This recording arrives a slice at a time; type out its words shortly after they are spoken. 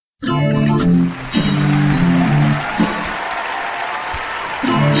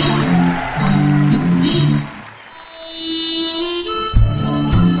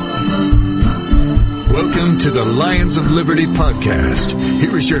to the Lions of Liberty podcast.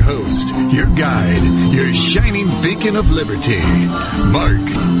 Here is your host, your guide, your shining beacon of liberty, Mark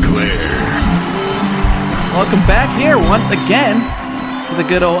Claire. Welcome back here once again to the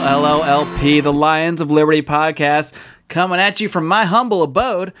good old LoLP, the Lions of Liberty podcast, coming at you from my humble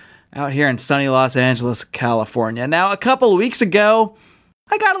abode out here in sunny Los Angeles, California. Now, a couple of weeks ago,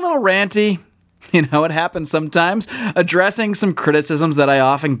 I got a little ranty. You know, it happens sometimes, addressing some criticisms that I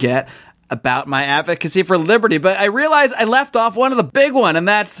often get about my advocacy for liberty, but I realized I left off one of the big one, and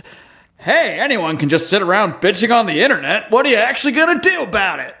that's, hey, anyone can just sit around bitching on the internet. What are you actually going to do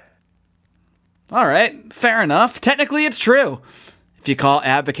about it? All right, fair enough. Technically, it's true. If you call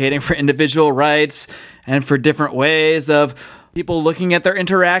advocating for individual rights and for different ways of people looking at their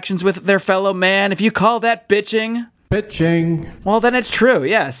interactions with their fellow man, if you call that bitching, well, then it's true,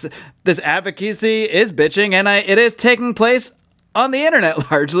 yes. This advocacy is bitching, and it is taking place on the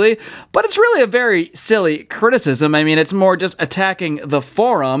internet largely, but it's really a very silly criticism. I mean, it's more just attacking the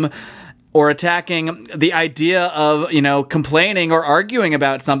forum or attacking the idea of, complaining or arguing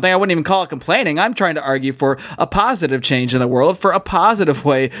about something. I wouldn't even call it complaining. I'm trying to argue for a positive change in the world, for a positive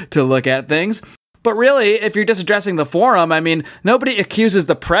way to look at things. But really, if you're just addressing the forum, I mean, nobody accuses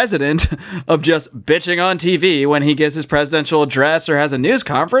the president of just bitching on TV when he gives his presidential address or has a news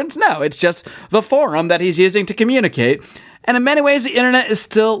conference. No, it's just the forum that he's using to communicate. And in many ways, the internet is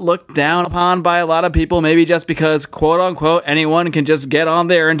still looked down upon by a lot of people, maybe just because, quote unquote, anyone can just get on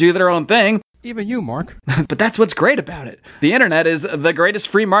there and do their own thing. Even you, Mark. But that's what's great about it. The internet is the greatest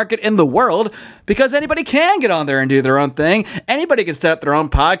free market in the world because anybody can get on there and do their own thing. Anybody can set up their own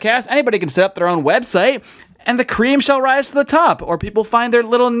podcast. Anybody can set up their own website. And the cream shall rise to the top. Or people find their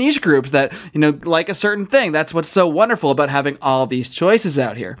little niche groups that, like a certain thing. That's what's so wonderful about having all these choices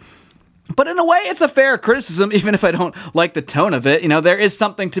out here. But in a way, it's a fair criticism, even if I don't like the tone of it. There is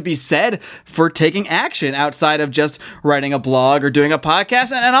something to be said for taking action outside of just writing a blog or doing a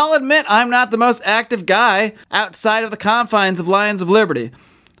podcast. And I'll admit, I'm not the most active guy outside of the confines of Lions of Liberty.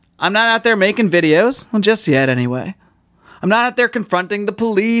 I'm not out there making videos, well, just yet anyway. I'm not out there confronting the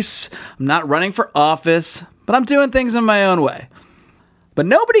police. I'm not running for office, but I'm doing things in my own way. But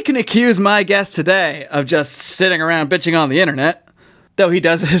nobody can accuse my guest today of just sitting around bitching on the internet. Though he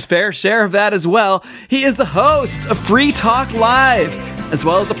does his fair share of that as well. He is the host of Free Talk Live, as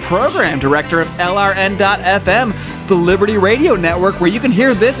well as the program director of LRN.FM, the Liberty Radio Network, where you can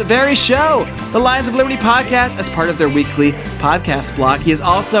hear this very show, the Lions of Liberty podcast, as part of their weekly podcast block. He is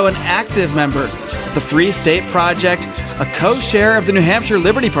also an active member of the Free State Project, a co-chair of the New Hampshire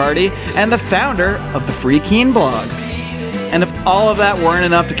Liberty Party, and the founder of the Free Keene blog. And if all of that weren't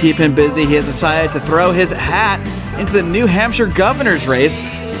enough to keep him busy, he has decided to throw his hat into the New Hampshire governor's race,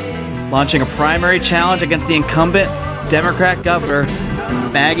 launching a primary challenge against the incumbent Democrat governor,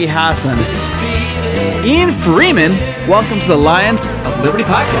 Maggie Hassan. Ian Freeman, welcome to the Lions of Liberty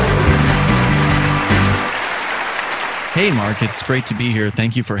podcast. Hey, Mark, it's great to be here.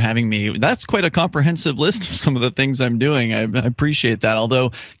 Thank you for having me. That's quite a comprehensive list of some of the things I'm doing. I appreciate that,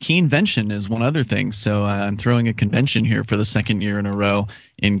 although Keenvention is one other thing. So I'm throwing a convention here for the second year in a row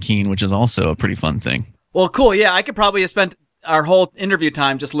in Keene, which is also a pretty fun thing. Well, cool. Yeah, I could probably have spent our whole interview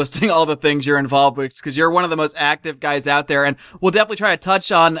time just listing all the things you're involved with because you're one of the most active guys out there. And we'll definitely try to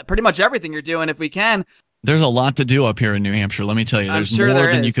touch on pretty much everything you're doing if we can. There's a lot to do up here in New Hampshire. Let me tell you, there's more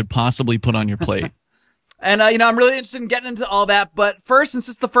than you could possibly put on your plate. And, I'm really interested in getting into all that. But first, since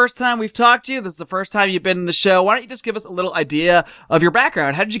it's the first time we've talked to you, this is the first time you've been in the show, why don't you just give us a little idea of your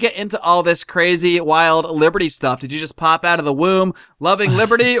background? How did you get into all this crazy, wild liberty stuff? Did you just pop out of the womb loving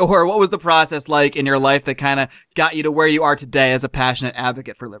liberty? Or what was the process like in your life that kind of got you to where you are today as a passionate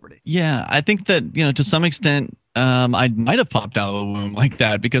advocate for liberty? Yeah, I think that, to some extent, I might have popped out of the womb like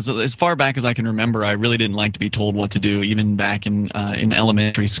that because as far back as I can remember, I really didn't like to be told what to do, even back in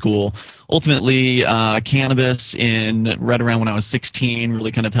elementary school. Ultimately, cannabis right around when I was 16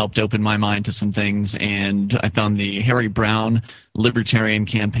 really kind of helped open my mind to some things, and I found the Harry Brown Libertarian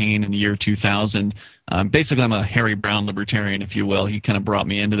campaign in the year 2000. Basically, I'm a Harry Brown libertarian, if you will. He kind of brought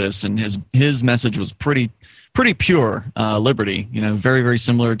me into this, and his message was pretty pure liberty, very, very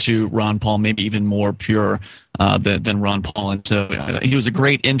similar to Ron Paul, maybe even more pure than Ron Paul. And so he was a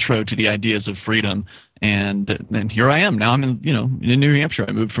great intro to the ideas of freedom. And here I am. Now I'm in New Hampshire.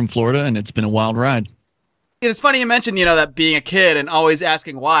 I moved from Florida, and it's been a wild ride. It's funny you mentioned, that being a kid and always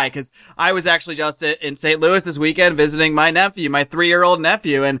asking why, because I was actually just in St. Louis this weekend visiting my nephew, my 3-year-old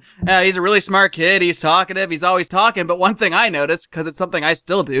nephew, and he's a really smart kid. He's talkative. He's always talking. But one thing I noticed, because it's something I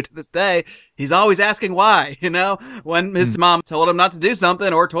still do to this day, he's always asking why, when his mom told him not to do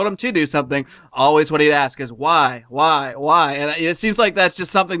something or told him to do something, always what he'd ask is why. And it seems like that's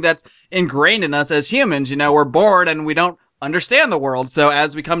just something that's ingrained in us as humans. We're bored and we don't understand the world. So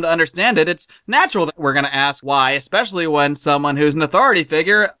as we come to understand it, it's natural that we're going to ask why, especially when someone who's an authority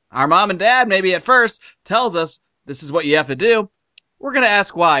figure, our mom and dad, maybe at first, tells us this is what you have to do. We're going to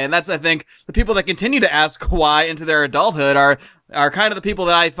ask why. And that's, I think, the people that continue to ask why into their adulthood are kind of the people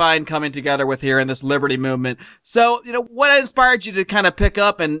that I find coming together with here in this liberty movement. So, what inspired you to kind of pick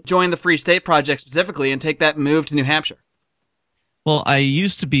up and join the Free State Project specifically and take that move to New Hampshire? Well, I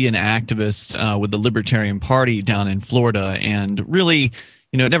used to be an activist with the Libertarian Party down in Florida, and really,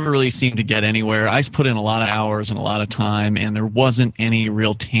 it never really seemed to get anywhere. I put in a lot of hours and a lot of time, and there wasn't any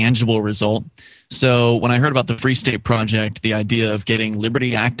real tangible result. So when I heard about the Free State Project, the idea of getting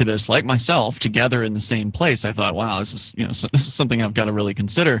liberty activists like myself together in the same place, I thought, wow, this is something I've got to really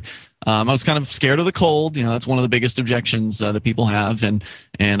consider. I was kind of scared of the cold. That's one of the biggest objections that people have, and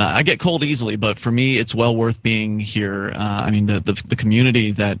I get cold easily. But for me, it's well worth being here. The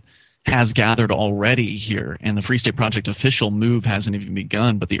community that has gathered already here, and the Free State Project official move hasn't even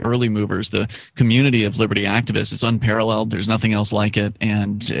begun, but the early movers, the community of liberty activists, is unparalleled. There's nothing else like it,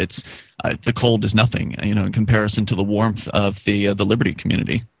 and it's the cold is nothing, in comparison to the warmth of the liberty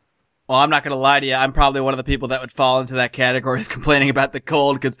community. Well, I'm not going to lie to you. I'm probably one of the people that would fall into that category of complaining about the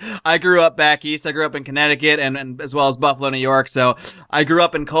cold, because I grew up back east. I grew up in Connecticut and as well as Buffalo, New York. So I grew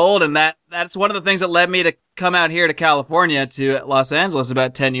up in cold, and that's one of the things that led me to come out here to California, to Los Angeles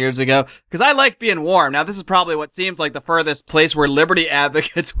about 10 years ago, because I like being warm. Now, this is probably what seems like the furthest place where liberty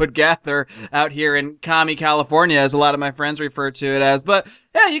advocates would gather out here in Commie, California, as a lot of my friends refer to it as. But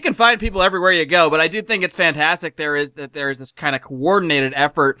yeah, you can find people everywhere you go. But I do think it's fantastic there is this kind of coordinated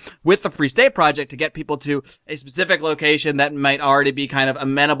effort with the Free State Project to get people to a specific location that might already be kind of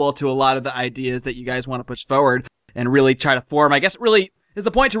amenable to a lot of the ideas that you guys want to push forward and really try to form, I guess, really is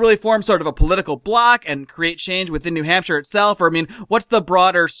the point to really form sort of a political bloc and create change within New Hampshire itself? Or, what's the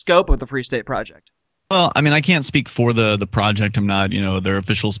broader scope of the Free State Project? Well, I can't speak for the project. I'm not, their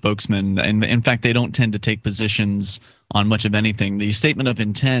official spokesman. And in fact, they don't tend to take positions on much of anything. The statement of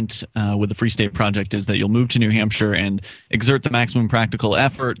intent with the Free State Project is that you'll move to New Hampshire and exert the maximum practical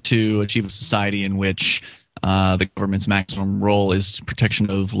effort to achieve a society in which the government's maximum role is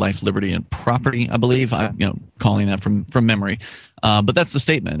protection of life, liberty, and property, I believe. I'm calling that from memory. But that's the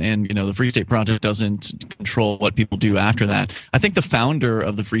statement. And, the Free State Project doesn't control what people do after that. I think the founder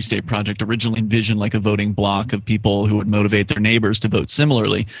of the Free State Project originally envisioned like a voting bloc of people who would motivate their neighbors to vote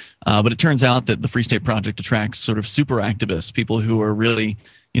similarly. But it turns out that the Free State Project attracts sort of super activists, people who are really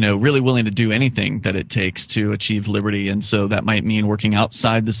willing to do anything that it takes to achieve liberty. And so that might mean working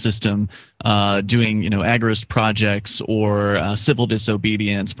outside the system, doing, agorist projects or civil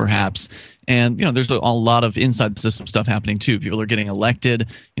disobedience, perhaps. And, there's a lot of inside the system stuff happening too. People are getting elected.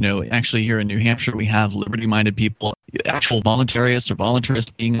 Actually here in New Hampshire, we have liberty-minded people, actual voluntarists or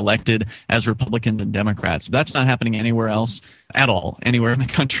voluntarists being elected as Republicans and Democrats. That's not happening anywhere else at all, anywhere in the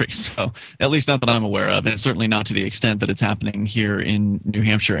country. So at least not that I'm aware of, and certainly not to the extent that it's happening here in New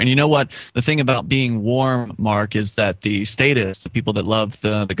Hampshire. And you know what? The thing about being warm, Mark, is that the statists, the people that love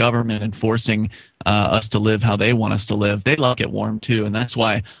the government and forcing us to live how they want us to live, they love get warm too. And that's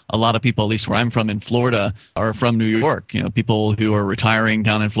why a lot of people, at least where I'm from in Florida, are from New York. People who are retiring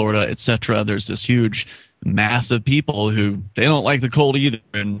down in Florida, etc. There's this huge mass of people who they don't like the cold either,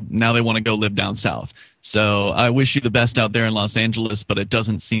 and now they want to go live down south. So I wish you the best out there in Los Angeles, but it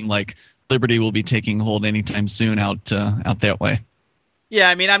doesn't seem like liberty will be taking hold anytime soon out that way. Yeah,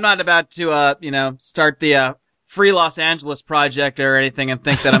 I'm not about to start the Free Los Angeles project or anything and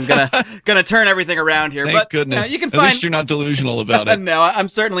think that I'm gonna turn everything around here. Thank goodness. You can At least you're not delusional about it. No, I'm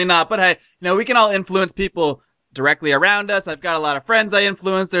certainly not. But hey, we can all influence people directly around us. I've got a lot of friends I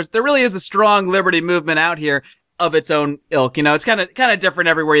influence. There really is a strong liberty movement out here of its own ilk. It's kind of different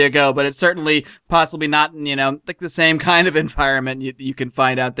everywhere you go, but it's certainly possibly not in, like the same kind of environment you can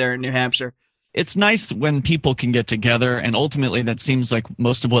find out there in New Hampshire. It's nice when people can get together, and ultimately that seems like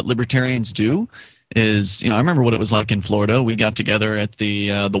most of what libertarians do. Is, I remember what it was like in Florida. We got together at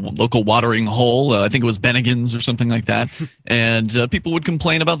the local watering hole. I think it was Bennigan's or something like that. And people would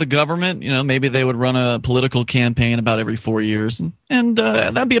complain about the government. Maybe they would run a political campaign about every 4 years, and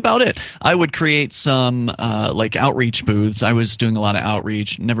that'd be about it. I would create some like outreach booths. I was doing a lot of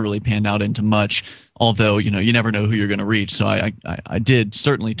outreach, never really panned out into much. Although, you never know who you're going to reach. So I did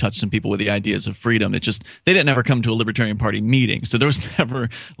certainly touch some people with the ideas of freedom. It just, they didn't ever come to a Libertarian Party meeting. So there was never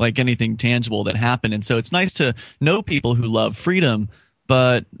like anything tangible that happened. And so it's nice to know people who love freedom,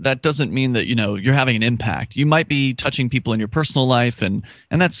 but that doesn't mean that, you're having an impact. You might be touching people in your personal life, and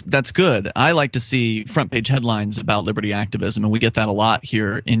that's good. I like to see front page headlines about liberty activism, and we get that a lot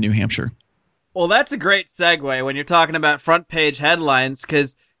here in New Hampshire. Well, that's a great segue when you're talking about front page headlines,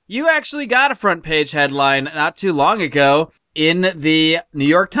 because you actually got a front page headline not too long ago in the New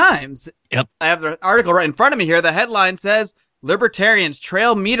York Times. Yep. I have the article right in front of me here. The headline says, "Libertarians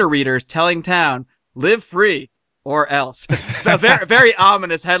trail meter readers telling town, live free or else." A very, very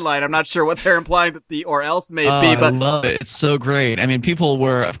ominous headline. I'm not sure what they're implying that the or else may be. But I love it. It's so great. I mean, people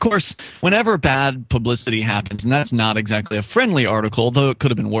were, of course, whenever bad publicity happens, and that's not exactly a friendly article, though it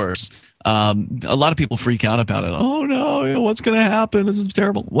could have been worse. A lot of people freak out about it. Oh no, what's going to happen? This is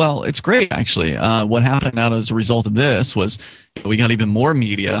terrible. Well, it's great, actually. What happened out as a result of this was we got even more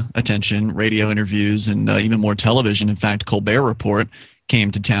media attention, radio interviews, and even more television. In fact, Colbert Report came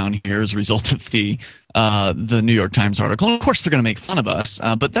to town here as a result of the New York Times article. And of course, they're going to make fun of us,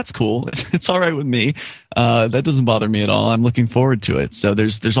 but that's cool. It's all right with me. That doesn't bother me at all. I'm looking forward to it. So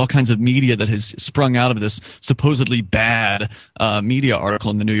there's all kinds of media that has sprung out of this supposedly bad media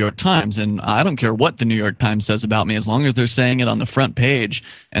article in the New York Times. And I don't care what the New York Times says about me, as long as they're saying it on the front page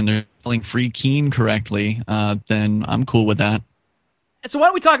and they're spelling free Keene correctly, then I'm cool with that. So why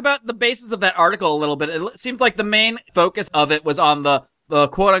don't we talk about the basis of that article a little bit? It seems like the main focus of it was on the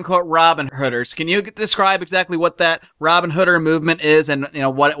quote-unquote Robin Hooders. Can you describe exactly what that Robin Hooder movement is, and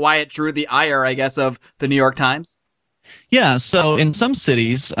why it drew the ire, I guess, of the New York Times? Yeah, so in some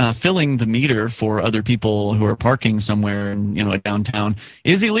cities, filling the meter for other people who are parking somewhere in a downtown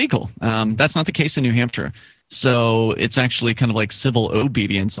is illegal. That's not the case in New Hampshire. So it's actually kind of like civil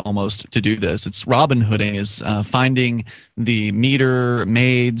obedience almost to do this. It's Robin Hooding, is finding the meter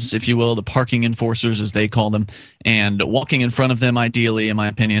maids, if you will, the parking enforcers as they call them, and walking in front of them ideally, in my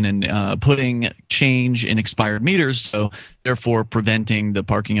opinion, and putting change in expired meters, so therefore preventing the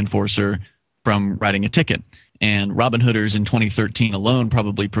parking enforcer from writing a ticket. And Robin Hooders in 2013 alone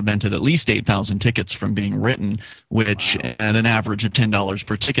probably prevented at least 8,000 tickets from being written, which at an average of $10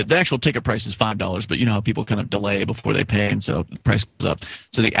 per ticket. The actual ticket price is $5, but you know how people kind of delay before they pay, and so the price goes up.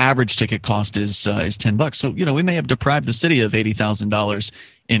 So the average ticket cost is $10. So we may have deprived the city of $80,000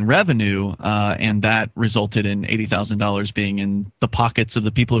 in revenue, and that resulted in $80,000 being in the pockets of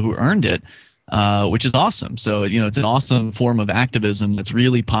the people who earned it. Which is awesome. So, it's an awesome form of activism that's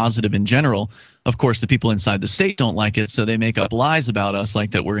really positive in general. Of course, the people inside the state don't like it, so they make up lies about us,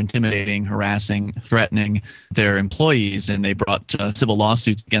 like that we're intimidating, harassing, threatening their employees, and they brought civil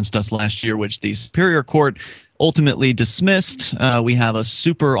lawsuits against us last year, which the Superior Court ultimately dismissed. We have a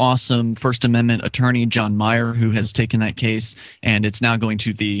super awesome First Amendment attorney, John Meyer, who has taken that case, and it's now going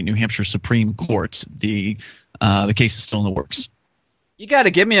to the New Hampshire Supreme Court. The case is still in the works. You got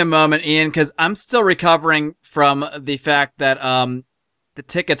to give me a moment, Ian, because I'm still recovering from the fact that the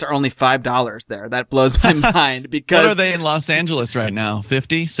tickets are only $5 there. That blows my mind. Because what are they in Los Angeles right now?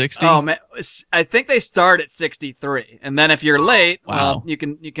 50, 60? Oh man, I think they start at 63, and then if you're late, wow. Well, you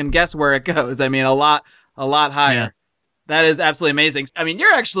can guess where it goes. I mean, a lot higher. Yeah. That is absolutely amazing. I mean,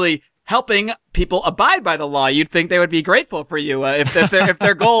 you're actually helping people abide by the law. You'd think they would be grateful for you if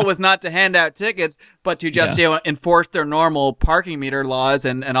their goal was not to hand out tickets, but to just enforce their normal parking meter laws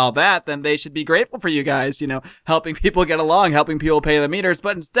and all that. Then they should be grateful for you guys, helping people get along, helping people pay the meters.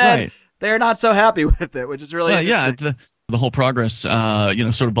 But instead, they're not so happy with it, which is really interesting. Yeah. The whole progress, sort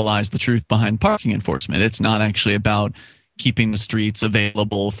of belies the truth behind parking enforcement. It's not actually about keeping the streets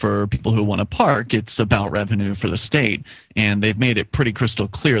available for people who want to park. It's about revenue for the state, and they've made it pretty crystal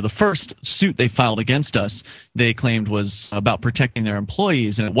clear. The first suit they filed against us, they claimed was about protecting their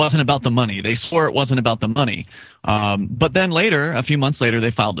employees, and it wasn't about the money. They swore it wasn't about the money. But then later, a few months later,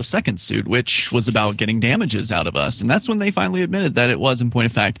 they filed a second suit, which was about getting damages out of us, and that's when they finally admitted that it was, in point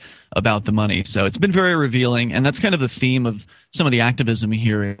of fact, about the money. So it's been very revealing, and that's kind of the theme of some of the activism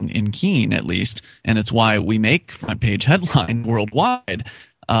here in Keene, at least, and it's why we make front page headline worldwide,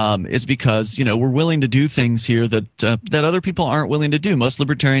 is because we're willing to do things here that other people aren't willing to do. Most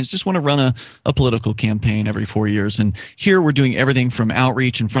libertarians just want to run a political campaign every 4 years, and here we're doing everything from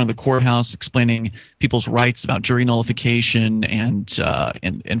outreach in front of the courthouse, explaining people's rights about jury nullification, and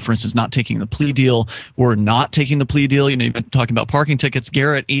for instance, not taking the plea deal. We're not taking the plea deal. You've been talking about parking tickets.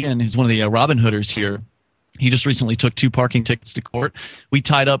 Garrett Ian, who's one of the Robin Hooders here, he just recently took 2 parking tickets to court. We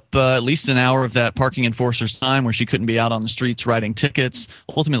tied up at least an hour of that parking enforcer's time where she couldn't be out on the streets writing tickets.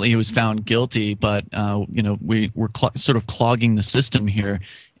 Ultimately, he was found guilty, but we're sort of clogging the system here.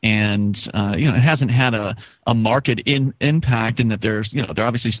 And it hasn't had a market impact in that there's they're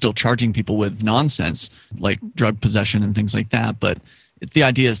obviously still charging people with nonsense like drug possession and things like that. But the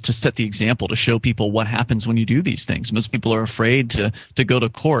idea is to set the example, to show people what happens when you do these things. Most people are afraid to go to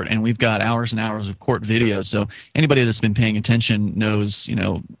court, and we've got hours and hours of court videos. So anybody that's been paying attention knows,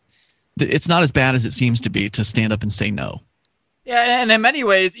 it's not as bad as it seems to be to stand up and say no. Yeah, and in many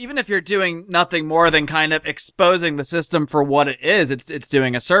ways, even if you're doing nothing more than kind of exposing the system for what it is, it's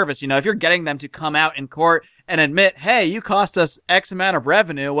doing a service. If you're getting them to come out in court and admit, hey, you cost us X amount of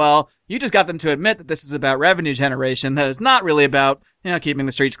revenue, well, you just got them to admit that this is about revenue generation, that it's not really about, keeping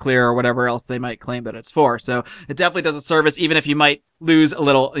the streets clear or whatever else they might claim that it's for. So it definitely does a service, even if you might lose a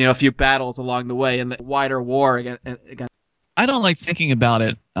little, a few battles along the way in the wider war against. I don't like thinking about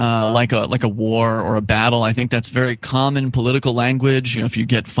it like a war or a battle. I think that's very common political language. If you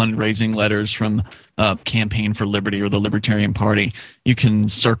get fundraising letters from Campaign for Liberty or the Libertarian Party, you can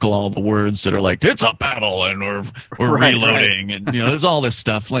circle all the words that are like, it's a battle and we're reloading. Right. And there's all this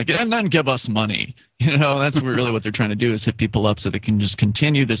stuff like, and then give us money. That's really what they're trying to do, is hit people up so they can just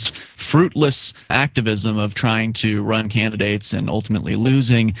continue this fruitless activism of trying to run candidates and ultimately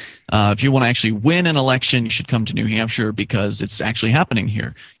losing. If you want to actually win an election, you should come to New Hampshire, because it's actually happening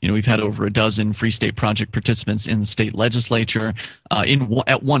here. We've had over a dozen Free State Project participants in the state legislature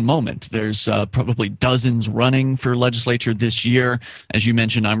at one moment. There's probably dozens running for legislature this year. As you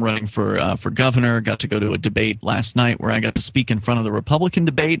mentioned, I'm running for governor. Got to go to a debate last night where I got to speak in front of the Republican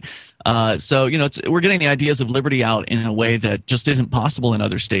debate. So we're getting the ideas of liberty out in a way that just isn't possible in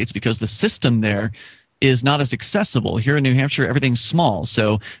other states, because the system there is not as accessible. Here in New Hampshire, everything's small,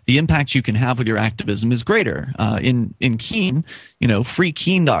 so the impact you can have with your activism is greater. In Keene,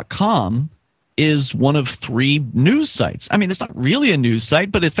 freekeene.com is one of 3 news sites. I mean, it's not really a news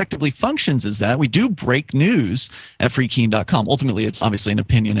site, but it effectively functions as that. We do break news at freekeene.com. Ultimately, it's obviously an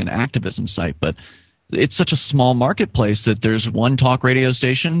opinion and activism site, but it's such a small marketplace that there's one talk radio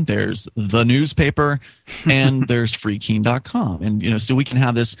station, there's the newspaper, and there's freekeene.com. And, so we can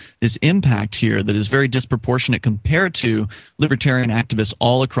have this impact here that is very disproportionate compared to libertarian activists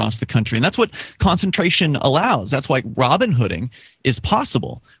all across the country. And that's what concentration allows. That's why Robin Hooding is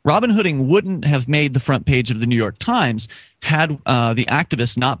possible. Robin Hooding wouldn't have made the front page of the New York Times had the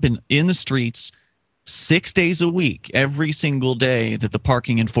activists not been in the streets 6 days a week, every single day that the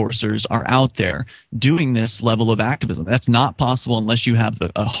parking enforcers are out there doing this level of activism. That's not possible unless you have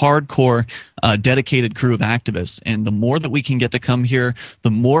a hardcore, dedicated crew of activists. And the more that we can get to come here,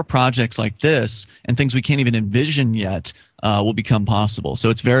 the more projects like this and things we can't even envision yet will become possible. So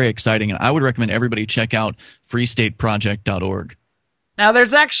it's very exciting. And I would recommend everybody check out freestateproject.org. Now,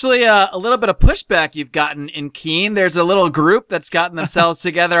 there's actually a little bit of pushback you've gotten in Keene. There's a little group that's gotten themselves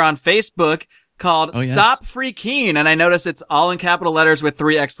together on Facebook called Stop Free Keene, and I notice it's all in capital letters with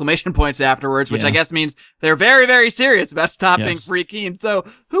 3 exclamation points afterwards, which I guess means they're very, very serious about stopping Free Keene. So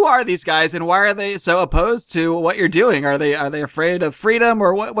who are these guys, and why are they so opposed to what you're doing? Are they afraid of freedom,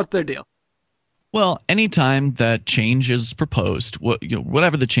 or what's their deal? Well, anytime that change is proposed,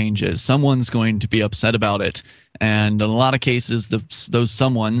 whatever the change is, someone's going to be upset about it. And in a lot of cases, those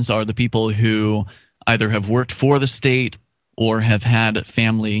someones are the people who either have worked for the state or have had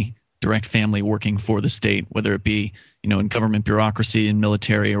direct family working for the state, whether it be, in government bureaucracy and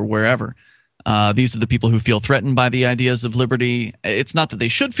military or wherever. These are the people who feel threatened by the ideas of liberty. It's not that they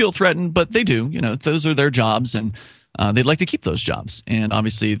should feel threatened, but they do. Those are their jobs, and they'd like to keep those jobs. And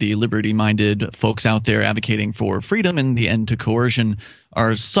obviously the liberty-minded folks out there advocating for freedom and the end to coercion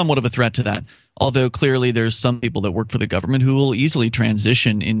are somewhat of a threat to that. Although clearly there's some people that work for the government who will easily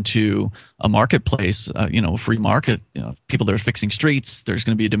transition into a marketplace, a free market. People that are fixing streets, there's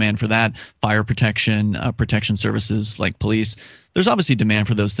going to be a demand for that. Fire protection, protection services like police. There's obviously demand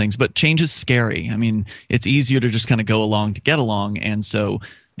for those things, but change is scary. I mean, it's easier to just kind of go along to get along. And so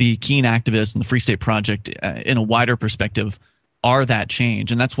the Keene activists and the Free State Project, in a wider perspective, are that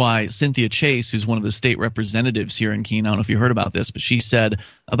change. And that's why Cynthia Chase, who's one of the state representatives here in Keene, I don't know if you heard about this, but she said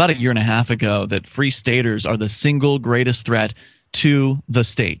about 1.5 years ago that Free Staters are the single greatest threat to the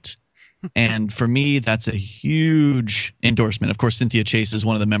state. And for me, that's a huge endorsement. Of course, Cynthia Chase is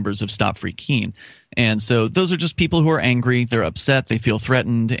one of the members of Stop Free Keene. And so those are just people who are angry, they're upset, they feel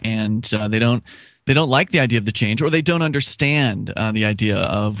threatened, and they don't like the idea of the change, or they don't understand the idea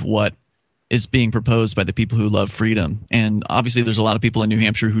of what is being proposed by the people who love freedom. And obviously there's a lot of people in New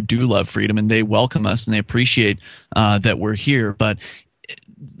Hampshire who do love freedom, and they welcome us and they appreciate that we're here. But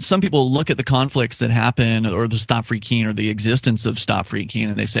some people look at the conflicts that happen, or the Stop Free Keene, or the existence of Stop Free Keene,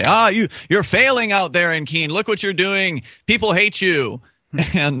 and they say, you're failing out there in Keene. Look what you're doing. People hate you.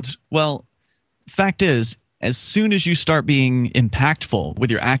 And well, fact is, as soon as you start being impactful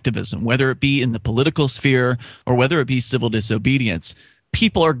with your activism, whether it be in the political sphere or whether it be civil disobedience,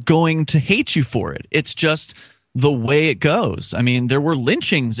 people are going to hate you for it. It's just the way it goes. I mean, there were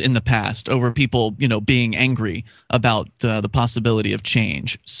lynchings in the past over people, being angry about the possibility of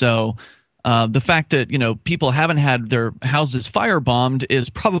change. So the fact that, people haven't had their houses firebombed is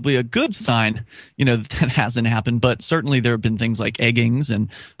probably a good sign, that hasn't happened. But certainly there have been things like eggings and,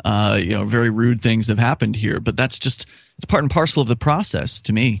 very rude things have happened here. But it's part and parcel of the process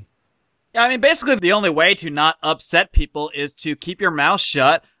to me. Yeah, I mean, basically the only way to not upset people is to keep your mouth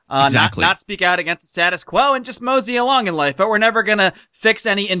shut. Exactly. Not speak out against the status quo and just mosey along in life. But we're never going to fix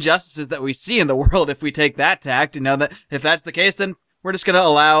any injustices that we see in the world if we take that tact. That if that's the case, then we're just going to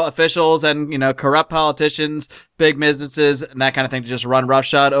allow officials and, corrupt politicians, big businesses, and that kind of thing to just run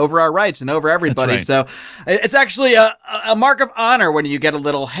roughshod over our rights and over everybody. That's right. So it's actually a mark of honor when you get a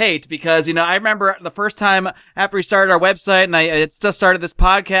little hate because, I remember the first time after we started our website and I just started this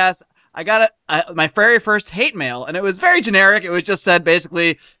podcast, I got my very first hate mail, and it was very generic. It was just said,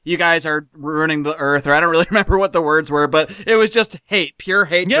 basically, you guys are ruining the earth, or I don't really remember what the words were, but it was just hate, pure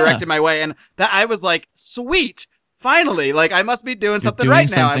hate directed my way. And that I was like, sweet. Finally, I must be doing something right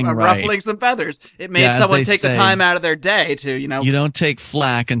now. I'm ruffling some feathers. It made someone take the time out of their day to, You don't take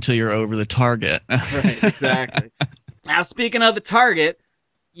flack until you're over the target. Right, exactly. Now, speaking of the target,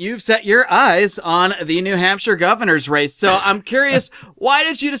 you've set your eyes on the New Hampshire governor's race. So I'm curious, why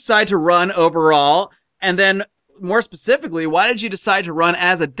did you decide to run overall? And then more specifically, why did you decide to run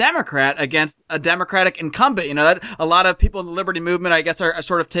as a Democrat against a Democratic incumbent? That a lot of people in the liberty movement, I guess, are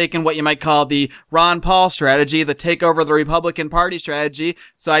sort of taking what you might call the Ron Paul strategy, the take over the Republican Party strategy.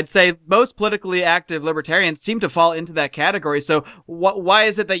 So I'd say most politically active libertarians seem to fall into that category. So why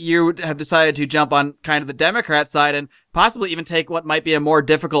is it that you have decided to jump on kind of the Democrat side and possibly even take what might be a more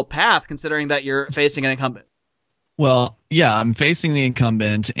difficult path, considering that you're facing an incumbent? Well, yeah, I'm facing the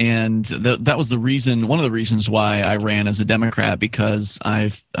incumbent, and that was one of the reasons why I ran as a Democrat, because I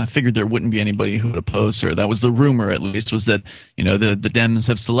figured there wouldn't be anybody who would oppose her. That was the rumor, at least, was that, the Dems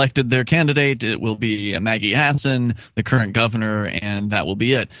have selected their candidate. It will be Maggie Hassan, the current governor, and that will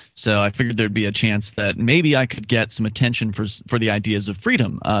be it. So I figured there'd be a chance that maybe I could get some attention for the ideas of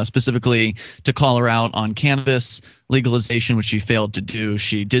freedom, specifically to call her out on cannabis legalization, which she failed to do.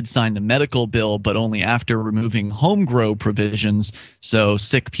 She did sign the medical bill, but only after removing home grow provisions. So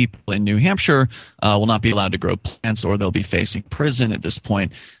sick people in New Hampshire will not be allowed to grow plants, or they'll be facing prison at this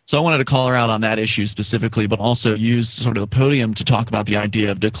point. So I wanted to call her out on that issue specifically, but also use sort of the podium to talk about the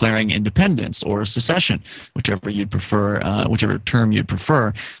idea of declaring independence or secession, whichever you'd prefer, whichever term you'd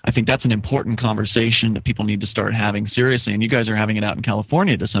prefer. I think that's an important conversation that people need to start having seriously. And you guys are having it out in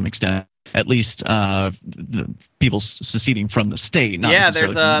California to some extent. At least the people seceding from the state. Not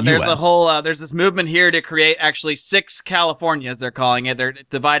necessarily from the US. There's this movement here to create actually 6 Californias, they're calling it. They're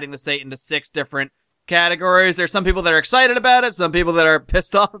dividing the state into 6 different categories. There's some people that are excited about it, some people that are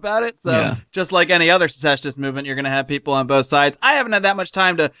pissed off about it. So just like any other secessionist movement, you're going to have people on both sides. I haven't had that much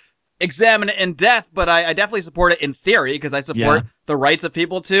time to examine it in depth, but I definitely support it in theory, because I support the rights of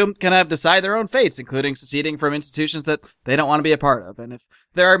people to kind of decide their own fates, including seceding from institutions that they don't want to be a part of. And if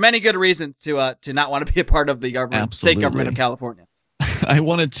there are many good reasons to not want to be a part of the government, state government of California. I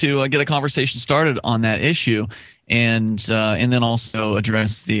wanted to get a conversation started on that issue, and then also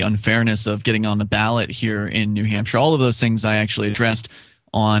address the unfairness of getting on the ballot here in New Hampshire. All of those things I actually addressed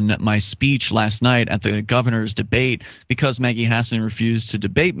on my speech last night at the governor's debate. Because Maggie Hassan refused to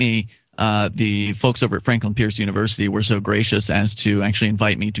debate me, the folks over at Franklin Pierce University were so gracious as to actually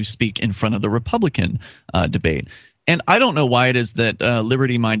invite me to speak in front of the Republican debate. And I don't know why it is that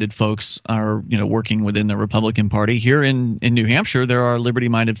liberty-minded folks are, working within the Republican Party. Here in New Hampshire, there are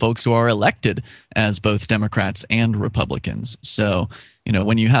liberty-minded folks who are elected as both Democrats and Republicans. So,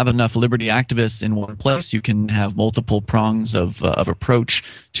 when you have enough liberty activists in one place, you can have multiple prongs of approach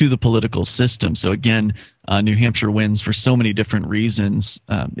to the political system. So again, New Hampshire wins for so many different reasons.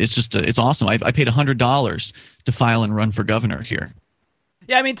 It's awesome. I paid $100 to file and run for governor here.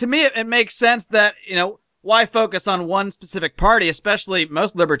 Yeah, I mean, to me, it makes sense that, why focus on one specific party? Especially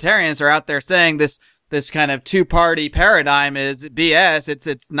most libertarians are out there saying this kind of 2-party paradigm is BS.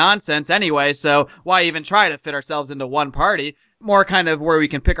 It's nonsense anyway. So why even try to fit ourselves into one party? More kind of where we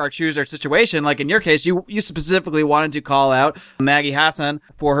can pick our choose our situation. Like in your case, you specifically wanted to call out Maggie Hassan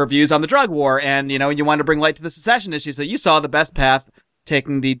for her views on the drug war, and you wanted to bring light to the secession issue. So you saw the best path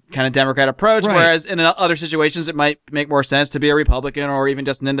taking the kind of Democrat approach, right. Whereas in other situations it might make more sense to be a Republican or even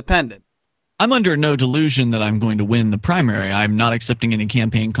just an independent. I'm under no delusion that I'm going to win the primary. I'm not accepting any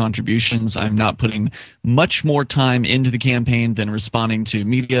campaign contributions. I'm not putting much more time into the campaign than responding to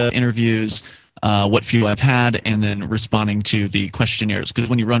media interviews. what fuel I've had, and then responding to the questionnaires. Because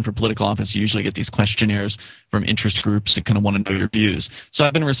when you run for political office, you usually get these questionnaires from interest groups that kind of want to know your views. So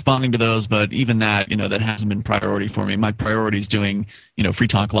I've been responding to those, but even that, that hasn't been priority for me. My priority is doing, Free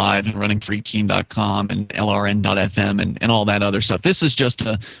Talk Live and running freekeen.com and LRN.FM and all that other stuff. This is just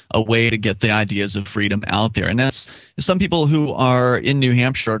a way to get the ideas of freedom out there. And that's some people who are in New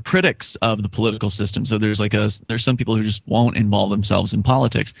Hampshire are critics of the political system. So there's some people who just won't involve themselves in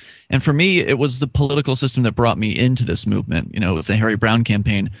politics. And for me, it was the political system that brought me into this movement. With the Harry Brown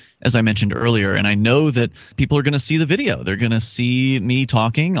campaign, as I mentioned earlier. And I know that people are going to see the video. They're going to see me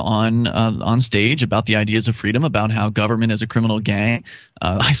talking on stage about the ideas of freedom, about how government is a criminal gang.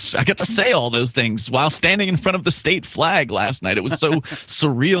 I got to say all those things while standing in front of the state flag last night. It was so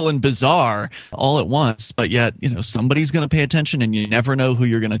surreal and bizarre all at once. But yet, somebody's going to pay attention, and you never know who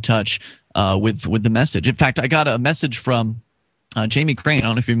you're going to touch with the message. In fact, I got a message from Jamie Crane. I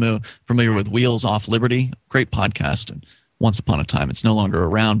don't know if you're familiar with Wheels Off Liberty. Great podcast. And once upon a time, it's no longer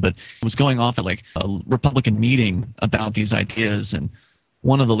around, but it was going off at like a Republican meeting about these ideas. And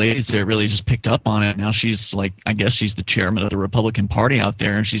one of the ladies there really just picked up on it. Now she's like, I guess she's the chairman of the Republican Party out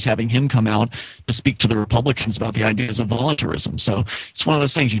there, and she's having him come out to speak to the Republicans about the ideas of voluntarism. So it's one of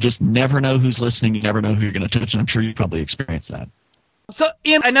those things, you just never know who's listening. You never know who you're going to touch. And I'm sure you probably experienced that. So,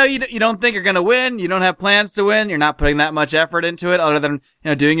 Ian, I know you don't think you're going to win. You don't have plans to win. You're not putting that much effort into it other than,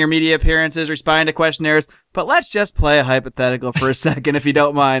 doing your media appearances, responding to questionnaires. But let's just play a hypothetical for a second, if you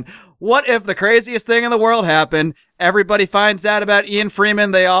don't mind. What if the craziest thing in the world happened? Everybody finds out about Ian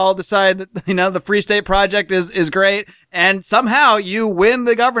Freeman. They all decide that, the Free State Project is great. And somehow you win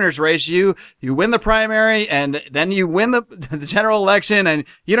the governor's race. You win the primary, and then you win the general election, and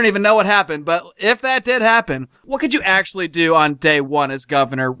you don't even know what happened. But if that did happen, what could you actually do on day one as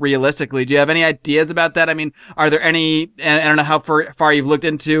governor realistically? Do you have any ideas about that? I mean, are there any, and I don't know how far you've looked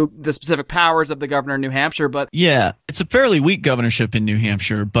into the specific powers of the governor in New Hampshire, but yeah, it's a fairly weak governorship in New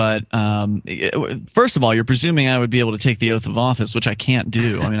Hampshire. But first of all, you're presuming I would be able to take the oath of office, which I can't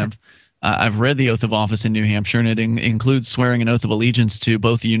do. I mean, I've read the oath of office in New Hampshire, and it includes swearing an oath of allegiance to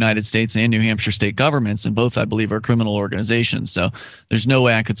both the United States and New Hampshire state governments, and both, I believe, are criminal organizations. So there's no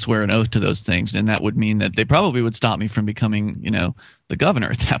way I could swear an oath to those things, and that would mean that they probably would stop me from becoming, the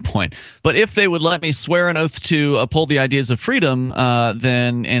governor at that point. But if they would let me swear an oath to uphold the ideas of freedom,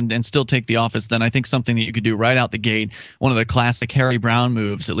 then and still take the office, then I think something that you could do right out the gate, one of the classic Harry Brown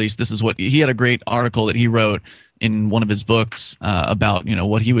moves, at least this is what he had a great article that he wrote in one of his books about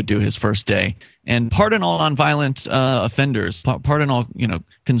what he would do his first day, and pardon all nonviolent offenders, pardon all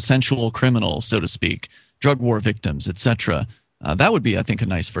consensual criminals, so to speak, drug war victims, etc. That would be, I think, a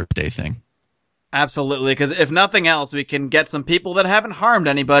nice first day thing. Absolutely, because if nothing else, we can get some people that haven't harmed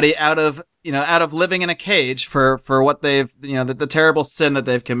anybody out of living in a cage for what they've the terrible sin that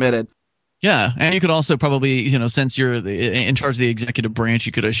they've committed. Yeah, and you could also probably, since you're in charge of the executive branch,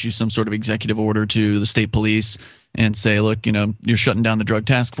 you could issue some sort of executive order to the state police and say, look, you're shutting down the drug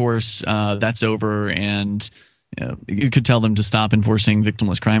task force, that's over, and you could tell them to stop enforcing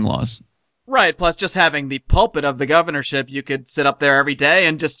victimless crime laws. Right, plus just having the pulpit of the governorship, you could sit up there every day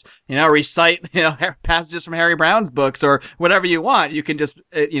and just, recite, passages from Harry Brown's books or whatever you want. You can just,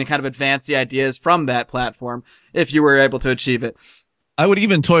 kind of advance the ideas from that platform if you were able to achieve it. I would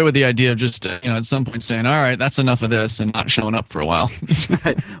even toy with the idea of just, at some point saying, all right, that's enough of this, and not showing up for a while.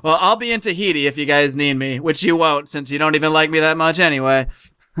 Right. Well, I'll be in Tahiti if you guys need me, which you won't since you don't even like me that much anyway.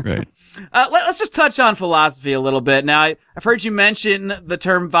 Right. Let's just touch on philosophy a little bit. Now, I've heard you mention the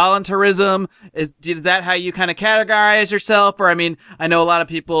term voluntarism. Is that how you kind of categorize yourself? Or, I know a lot of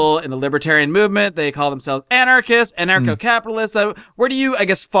people in the libertarian movement, they call themselves anarchists, anarcho-capitalists. Where do you, I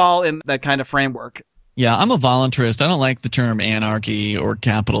guess, fall in that kind of framework? Yeah, I'm a voluntarist. I don't like the term anarchy or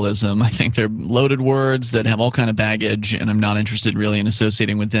capitalism. I think they're loaded words that have all kind of baggage, and I'm not interested really in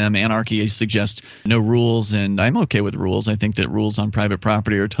associating with them. Anarchy suggests no rules, and I'm okay with rules. I think that rules on private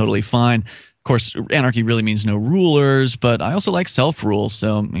property are totally fine. Of course, anarchy really means no rulers, but I also like self-rule.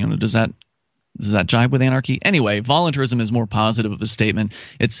 So, does that jive with anarchy? Anyway, voluntarism is more positive of a statement.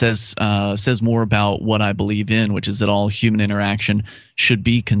 It says more about what I believe in, which is that all human interaction should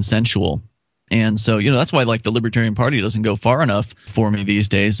be consensual. And so, that's why the Libertarian Party doesn't go far enough for me these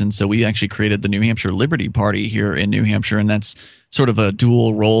days. And so we actually created the New Hampshire Liberty Party here in New Hampshire. And that's sort of a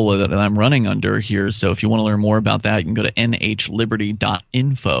dual role that I'm running under here. So if you want to learn more about that, you can go to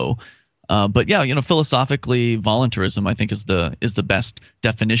nhliberty.info. But yeah, philosophically, voluntarism, I think, is the best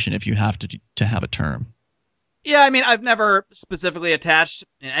definition if you have to have a term. Yeah, I've never specifically attached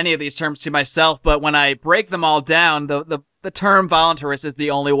any of these terms to myself, but when I break them all down, the term voluntarist is the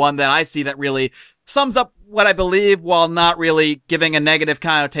only one that I see that really sums up what I believe while not really giving a negative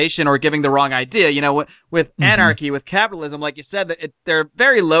connotation or giving the wrong idea. You know, with anarchy, with capitalism, like you said, they're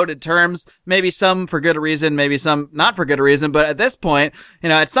very loaded terms, maybe some for good reason, maybe some not for good reason. But at this point, you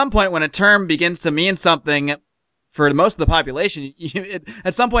know, at some point when a term begins to mean something for most of the population,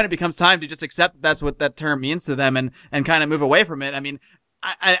 at some point it becomes time to just accept that that's what that term means to them and kind of move away from it. I mean,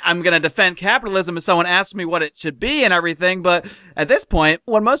 I'm going to defend capitalism if someone asks me what it should be and everything, but at this point,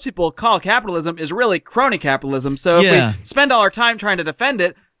 what most people call capitalism is really crony capitalism. So if we spend all our time trying to defend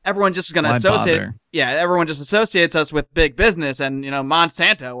it, everyone just is going to associate. Bother? Yeah, everyone just associates us with big business and, you know,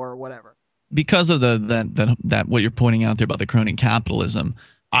 Monsanto or whatever. Because of that what you're pointing out there about the crony capitalism,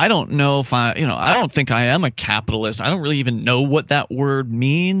 I don't know if I don't think I am a capitalist. I don't really even know what that word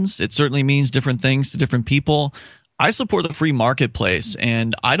means. It certainly means different things to different people. I support the free marketplace,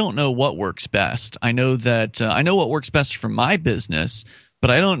 and I don't know what works best. I know that I know what works best for my business, but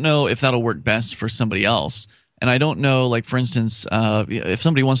I don't know if that'll work best for somebody else. And I don't know, like, for instance, if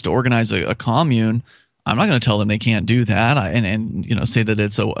somebody wants to organize a commune, I'm not going to tell them they can't do that and you know, say that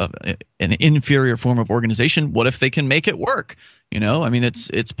it's an inferior form of organization. What if they can make it work? You know, I mean,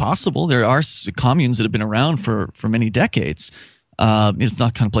 it's possible. There are communes that have been around for many decades. It's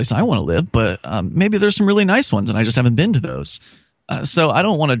not the kind of place I want to live, but maybe there's some really nice ones, and I just haven't been to those. So I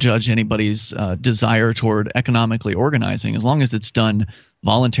don't want to judge anybody's desire toward economically organizing, as long as it's done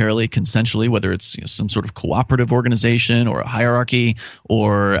voluntarily, consensually, whether it's, you know, some sort of cooperative organization or a hierarchy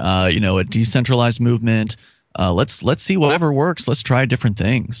or you know, a decentralized movement. Let's see whatever works. Let's try different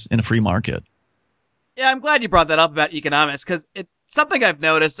things in a free market. Yeah, I'm glad you brought that up about economics, because it's something I've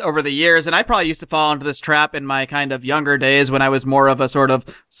noticed over the years, and I probably used to fall into this trap in my kind of younger days when I was more of a sort of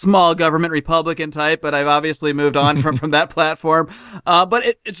small government Republican type, but I've obviously moved on from that platform.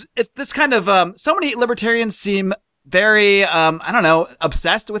 But it's this kind of, so many libertarians seem very, I don't know,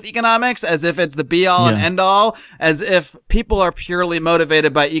 obsessed with economics, as if it's the be all and end all, as if people are purely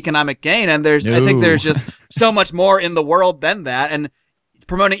motivated by economic gain. And I think there's just so much more in the world than that. And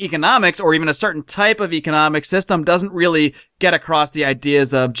promoting economics, or even a certain type of economic system, doesn't really get across the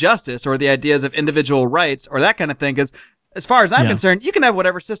ideas of justice or the ideas of individual rights or that kind of thing. Because as far as I'm concerned, you can have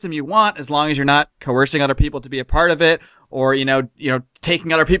whatever system you want as long as you're not coercing other people to be a part of it, or, you know,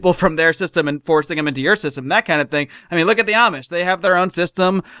 taking other people from their system and forcing them into your system, that kind of thing. I mean, look at the Amish. They have their own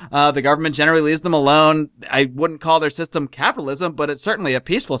system. The government generally leaves them alone. I wouldn't call their system capitalism, but it's certainly a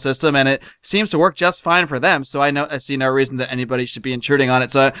peaceful system, and it seems to work just fine for them. So I see no reason that anybody should be intruding on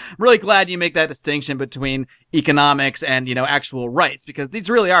it. So I'm really glad you make that distinction between economics and, you know, actual rights, because these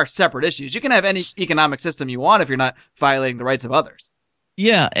really are separate issues. You can have any economic system you want if you're not violating the rights of others.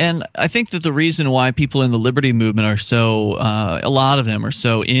 Yeah, and I think that the reason why people in the liberty movement are so, a lot of them are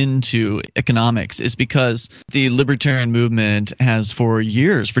so into economics, is because the libertarian movement has for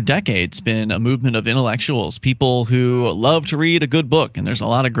years, for decades, been a movement of intellectuals, people who love to read a good book, and there's a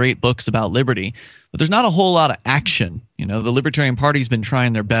lot of great books about liberty, but there's not a whole lot of action. You know, the Libertarian Party's been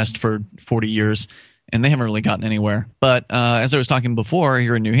trying their best for 40 years, and they haven't really gotten anywhere. But as I was talking before,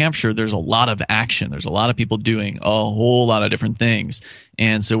 here in New Hampshire, there's a lot of action. There's a lot of people doing a whole lot of different things.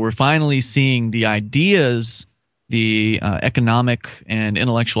 And so we're finally seeing the ideas, the economic and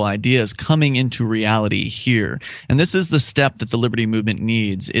intellectual ideas coming into reality here. And this is the step that the liberty movement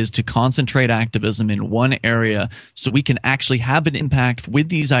needs, is to concentrate activism in one area so we can actually have an impact with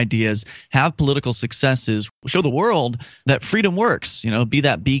these ideas, have political successes, show the world that freedom works, you know, be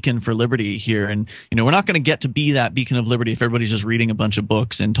that beacon for liberty here. And, you know, we're not going to get to be that beacon of liberty if everybody's just reading a bunch of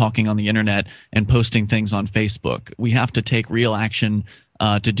books and talking on the internet and posting things on Facebook. We have to take real action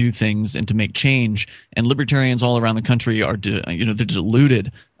to do things and to make change. And libertarians all around the country are, they're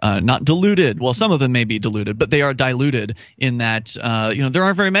deluded, not diluted. Well, some of them may be diluted, but they are diluted in that, there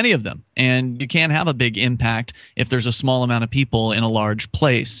aren't very many of them. And you can't have a big impact if there's a small amount of people in a large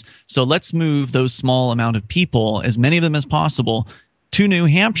place. So let's move those small amount of people, as many of them as possible, to New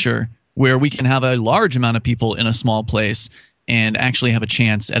Hampshire, where we can have a large amount of people in a small place and actually have a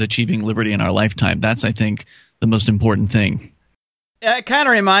chance at achieving liberty in our lifetime. That's, I think, the most important thing. Yeah, it kind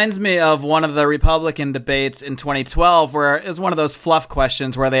of reminds me of one of the Republican debates in 2012, where it was one of those fluff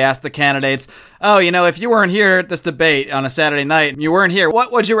questions where they asked the candidates, oh, you know, if you weren't here at this debate on a Saturday night, and you weren't here,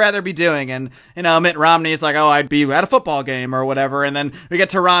 what would you rather be doing? And, you know, Mitt Romney's like, oh, I'd be at a football game or whatever. And then we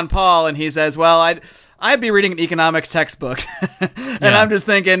get to Ron Paul, and he says, well, I'd be reading an economics textbook. And I'm just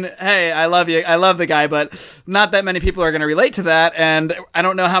thinking, hey, I love you. I love the guy, but not that many people are going to relate to that. And I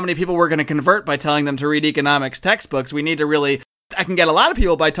don't know how many people we're going to convert by telling them to read economics textbooks. We need to really I can get a lot of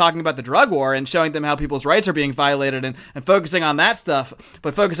people by talking about the drug war and showing them how people's rights are being violated and focusing on that stuff.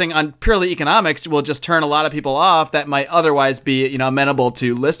 But focusing on purely economics will just turn a lot of people off that might otherwise be, amenable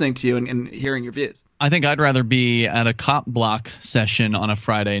to listening to you and hearing your views. I think I'd rather be at a cop block session on a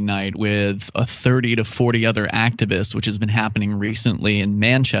Friday night with 30 to 40 other activists, which has been happening recently in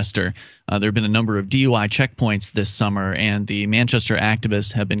Manchester. There have been a number of DUI checkpoints this summer, and the Manchester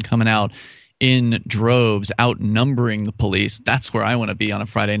activists have been coming out in droves, outnumbering the police. That's where I want to be on a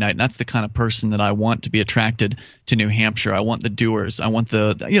Friday night. And that's the kind of person that I want to be attracted to New Hampshire. I want the doers. I want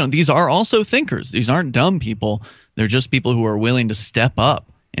these are also thinkers. These aren't dumb people. They're just people who are willing to step up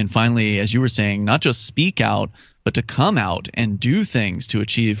and finally, as you were saying, not just speak out, but to come out and do things to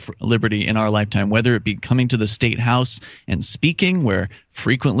achieve liberty in our lifetime, whether it be coming to the State House and speaking, where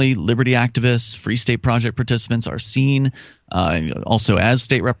frequently liberty activists, Free State Project participants are seen also as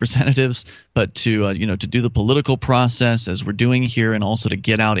state representatives, but to do the political process as we're doing here, and also to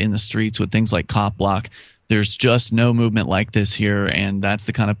get out in the streets with things like Cop Block. There's just no movement like this here, and that's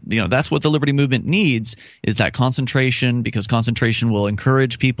the kind of, that's what the liberty movement needs, is that concentration, because concentration will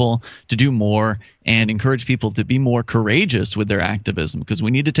encourage people to do more and encourage people to be more courageous with their activism, because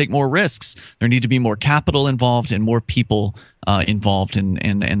we need to take more risks. There need to be more capital involved and more people involved,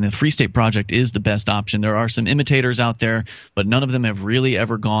 and the Free State Project is the best option. There are some imitators out there, but none of them have really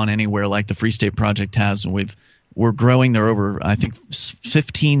ever gone anywhere like the Free State Project has, and we're growing. There are over, I think,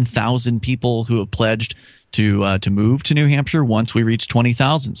 15,000 people who have pledged to move to New Hampshire once we reach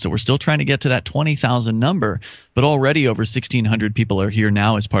 20,000. So we're still trying to get to that 20,000 number, but already over 1,600 people are here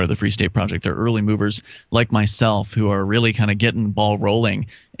now as part of the Free State Project. They're early movers like myself who are really kind of getting the ball rolling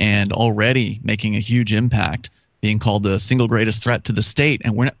and already making a huge impact, being called the single greatest threat to the state.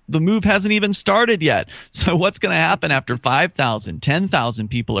 And the move hasn't even started yet. So what's going to happen after 5,000, 10,000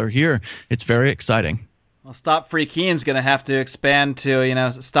 people are here? It's very exciting. Well, Stop Free Keene's going to have to expand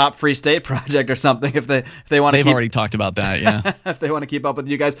to, Stop Free State Project or something if they want to. They've already talked about that, yeah. If they want to keep up with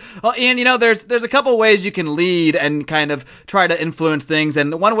you guys. Well, Ian, there's a couple ways you can lead and kind of try to influence things.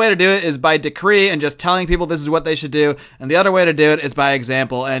 And one way to do it is by decree and just telling people this is what they should do. And the other way to do it is by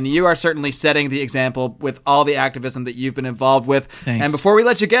example. And you are certainly setting the example with all the activism that you've been involved with. Thanks. And before we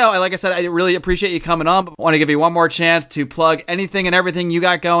let you go, like I said, I really appreciate you coming on. But I want to give you one more chance to plug anything and everything you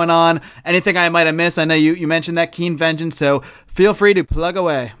got going on. Anything I might have missed. I know you mentioned that Keenvention, so feel free to plug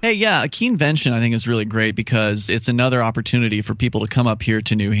away. Hey, yeah, a Keenvention I think is really great because it's another opportunity for people to come up here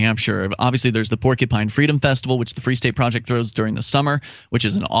to New Hampshire. Obviously, there's the Porcupine Freedom Festival, which the Free State Project throws during the summer, which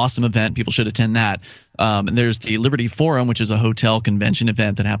is an awesome event. People should attend that. And there's the Liberty Forum, which is a hotel convention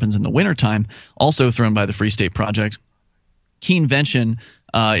event that happens in the wintertime, also thrown by the Free State Project. Keenvention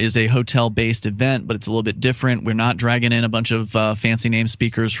is a hotel-based event, but it's a little bit different. We're not dragging in a bunch of fancy name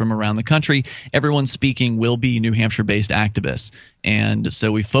speakers from around the country. Everyone speaking will be New Hampshire-based activists. And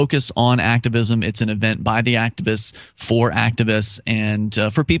so we focus on activism. It's an event by the activists for activists. And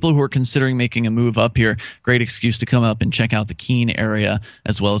for people who are considering making a move up here, great excuse to come up and check out the Keene area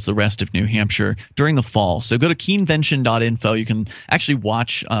as well as the rest of New Hampshire during the fall. So go to keenvention.info. You can actually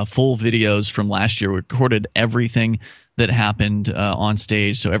watch full videos from last year. We recorded everything that happened on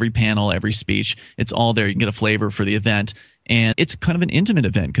stage. So every panel, every speech, it's all there. You can get a flavor for the event. And it's kind of an intimate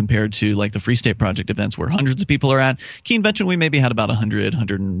event compared to like the Free State Project events where hundreds of people are at. Keenvention, we maybe had about 100,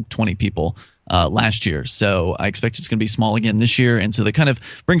 120 people last year. So I expect it's going to be small again this year. And so that kind of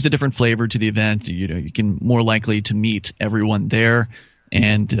brings a different flavor to the event. You can more likely to meet everyone there.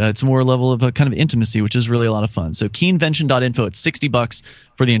 And it's more level of a kind of intimacy, which is really a lot of fun. So keenvention.info, it's $60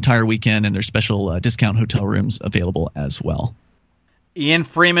 for the entire weekend, and there's special discount hotel rooms available as well. Ian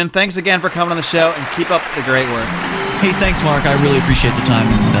Freeman, thanks again for coming on the show, and keep up the great work. Hey, thanks, Mark. I really appreciate the time,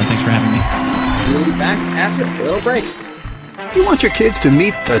 and thanks for having me. We'll be back after a little break. Do you want your kids to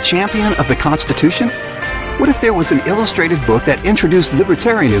meet the champion of the Constitution? What if there was an illustrated book that introduced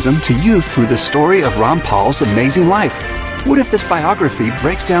libertarianism to youth through the story of Ron Paul's amazing life? What if this biography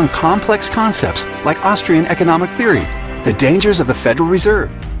breaks down complex concepts like Austrian economic theory, the dangers of the Federal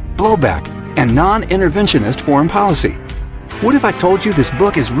Reserve, blowback, and non-interventionist foreign policy? What if I told you this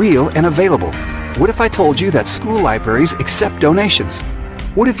book is real and available? What if I told you that school libraries accept donations?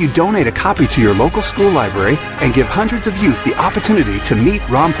 What if you donate a copy to your local school library and give hundreds of youth the opportunity to meet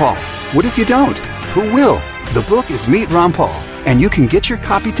Ron Paul? What if you don't? Who will? The book is Meet Ron Paul, and you can get your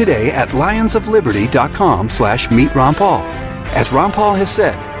copy today at lionsofliberty.com/Meet Ron Paul. As Ron Paul has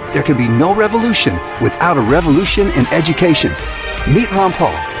said, there can be no revolution without a revolution in education. Meet Ron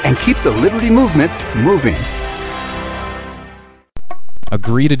Paul and keep the liberty movement moving.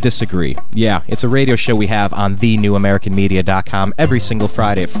 Agree to Disagree. Yeah, it's a radio show we have on thenewamericanmedia.com every single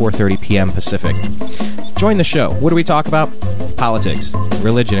Friday at 4:30 p.m. Pacific. Join the show. What do we talk about? politics,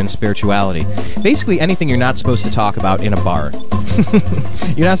 religion, and spirituality. Basically anything you're not supposed to talk about in a bar.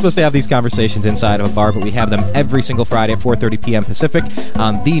 You're not supposed to have these conversations inside of a bar, but we have them every single Friday at 4:30 p.m. Pacific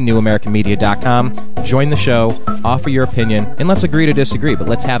on thenewamericanmedia.com. Join the show, offer your opinion, and let's agree to disagree, but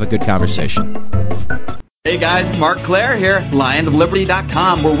let's have a good conversation. Hey guys, Mark Claire here,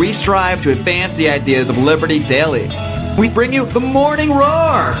 lionsofliberty.com, where we strive to advance the ideas of liberty daily. We bring you the Morning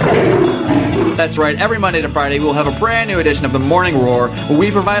Roar! That's right, every Monday to Friday we'll have a brand new edition of the Morning Roar, where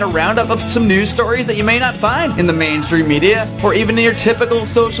we provide a roundup of some news stories that you may not find in the mainstream media or even in your typical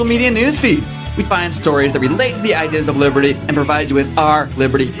social media newsfeed. We find stories that relate to the ideas of liberty and provide you with our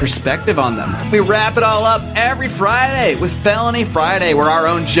liberty perspective on them. We wrap it all up every Friday with Felony Friday, where our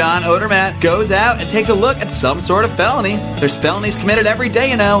own John Odermatt goes out and takes a look at some sort of felony. There's felonies committed every day,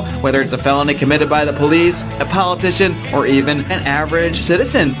 you know, whether it's a felony committed by the police, a politician, or even an average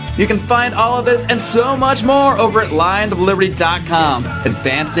citizen. You can find all of this and so much more over at lionsofliberty.com,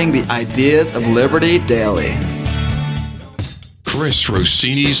 advancing the ideas of liberty daily. Chris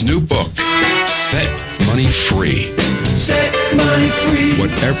Rossini's new book, Set Money Free. Set money free. What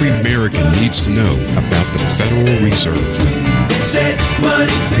every American needs to know about the Federal Reserve. Set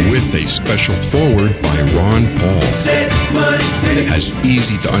money free. With a special foreword by Ron Paul. Set money free. It has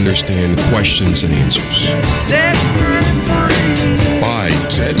easy to understand questions and answers. Set money free. Buy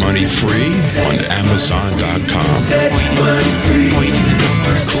Set Money Free on Amazon.com. Set money free.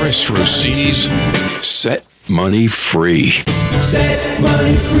 Chris Rossini's Set Money Free. Set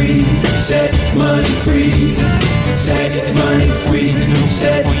money free. Set money free. Set money free.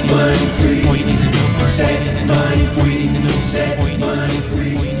 Set money free. Set money free. Set money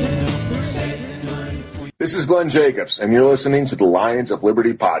free. This is Glenn Jacobs, and you're listening to the Lions of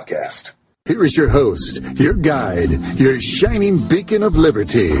Liberty podcast. Here is your host, your guide, your shining beacon of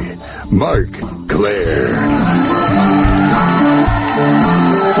liberty, Mark Claire.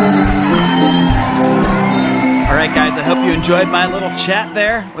 All right, guys, I hope you enjoyed my little chat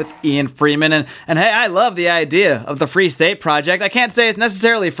there with Ian Freeman. And hey, I love the idea of the Free State Project. I can't say it's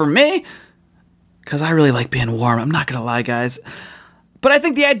necessarily for me, because I really like being warm. I'm not going to lie, guys. But I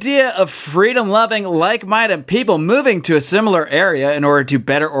think the idea of freedom-loving, like-minded people moving to a similar area in order to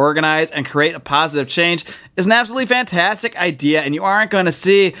better organize and create a positive change is an absolutely fantastic idea, and you aren't going to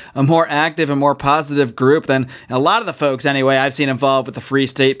see a more active and more positive group than a lot of the folks, anyway, I've seen involved with the Free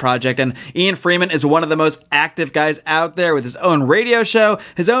State Project. And Ian Freeman is one of the most active guys out there with his own radio show,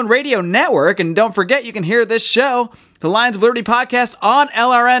 his own radio network, and don't forget, you can hear this show, the Lions of Liberty podcast, on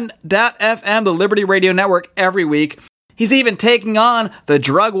LRN.FM, the Liberty Radio Network, every week. He's even taking on the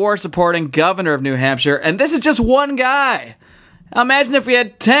drug war supporting governor of New Hampshire, and this is just one guy. Now imagine if we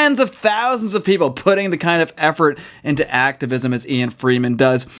had tens of thousands of people putting the kind of effort into activism as Ian Freeman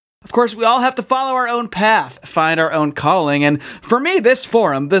does. Of course, we all have to follow our own path, find our own calling, and for me, this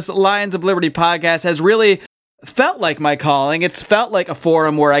forum, this Lions of Liberty podcast, has really felt like my calling. It's felt like a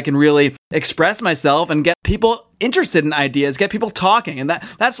forum where I can really express myself and get people interested in ideas, get people talking, and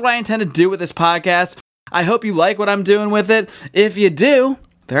that's what I intend to do with this podcast. I hope you like what I'm doing with it. If you do,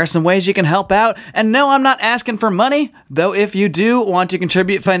 there are some ways you can help out. And no, I'm not asking for money, though if you do want to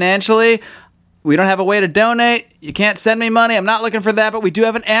contribute financially, we don't have a way to donate. You can't send me money. I'm not looking for that, but we do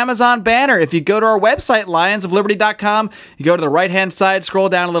have an Amazon banner. If you go to our website, lionsofliberty.com, you go to the right-hand side, scroll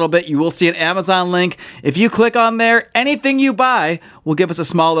down a little bit, you will see an Amazon link. If you click on there, anything you buy will give us a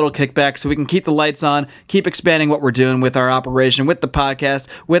small little kickback so we can keep the lights on, keep expanding what we're doing with our operation, with the podcast,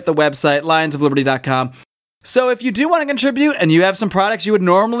 with the website, lionsofliberty.com. So if you do want to contribute and you have some products you would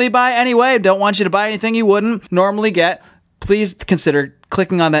normally buy anyway, don't want you to buy anything you wouldn't normally get, please consider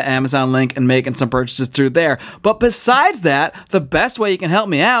clicking on that Amazon link and making some purchases through there. But besides that, the best way you can help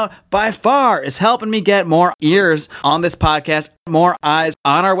me out by far is helping me get more ears on this podcast, more eyes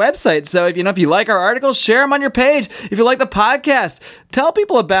on our website. So if you like our articles, share them on your page. If you like the podcast, tell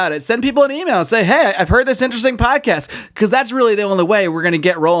people about it. Send people an email and say, hey, I've heard this interesting podcast, because that's really the only way we're going to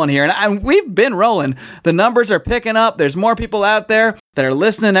get rolling here. And we've been rolling. The numbers are picking up. There's more people out there that are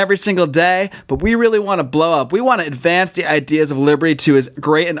listening every single day, but we really want to blow up. We want to advance the ideas of liberty to as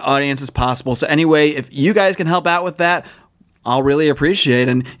great an audience as possible. So anyway, if you guys can help out with that, I'll really appreciate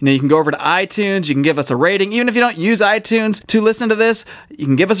it. And you can go over to iTunes, you can give us a rating. Even if you don't use iTunes to listen to this, you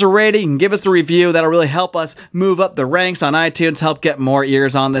can give us a rating, you can give us a review. That'll really help us move up the ranks on iTunes, help get more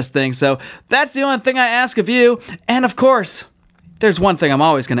ears on this thing. So that's the only thing I ask of you. And of course, there's one thing I'm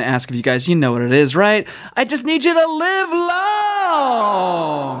always going to ask of you guys. You know what it is, right? I just need you to live long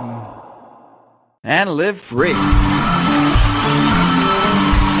and live free.